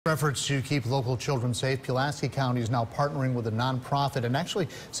Efforts to keep local children safe. Pulaski County is now partnering with a nonprofit and actually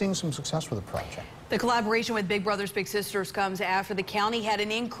seeing some success with the project. The collaboration with Big Brothers Big Sisters comes after the county had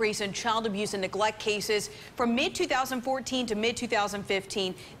an increase in child abuse and neglect cases from mid-2014 to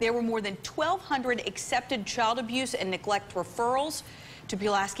mid-2015. There were more than 1,200 accepted child abuse and neglect referrals to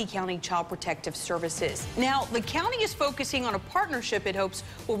Pulaski County Child Protective Services. Now, the county is focusing on a partnership it hopes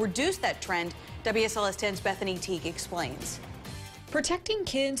will reduce that trend. WSLS 10's Bethany Teague explains. Protecting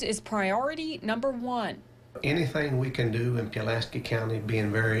kids is priority number one. Anything we can do in Pulaski County,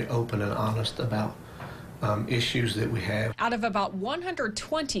 being very open and honest about issues that we have. Out of about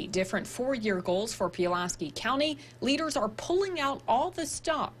 120 different four-year goals for Pulaski County, leaders are pulling out all the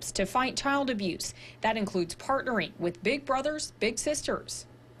stops to fight child abuse. That includes partnering with Big Brothers Big Sisters.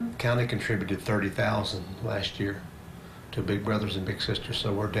 County contributed $30,000 last year to Big Brothers and Big Sisters,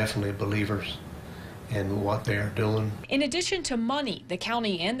 so we're definitely believers in what they're doing. In addition to money, the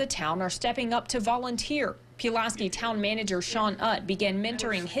county and the town are stepping up to volunteer. Pulaski Town Manager Sean Utt began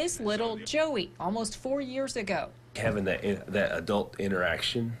mentoring his little Joey almost 4 years ago. Having that adult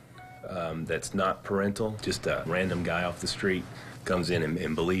interaction that's not parental, just a random guy off the street comes in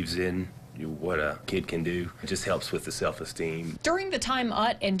and believes in what a kid can do. It just helps with the self-esteem. During the time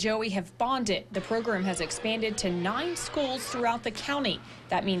Utt and Joey have bonded, the program has expanded to 9 schools throughout the county.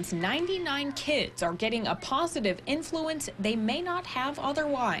 That means 99 kids are getting a positive influence they may not have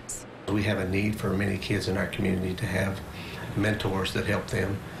otherwise. We have a need for many kids in our community to have mentors that help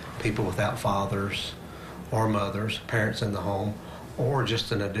them, people without fathers or mothers, parents in the home, or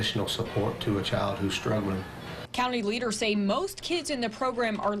just an additional support to a child who's struggling. County leaders say most kids in the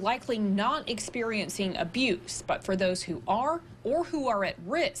program are likely not experiencing abuse, but for those who are or who are at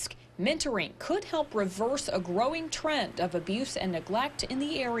risk, mentoring could help reverse a growing trend of abuse and neglect in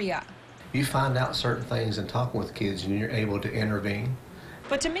the area. You find out certain things in talking with kids and you're able to intervene.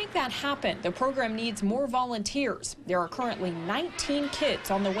 But to make that happen, the program needs more volunteers. There are currently 19 kids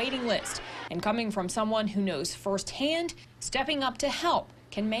on the waiting list, and coming from someone who knows firsthand, stepping up to help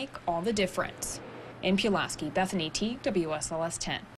can make all the difference. In Pulaski, Bethany Teague, WSLS 10.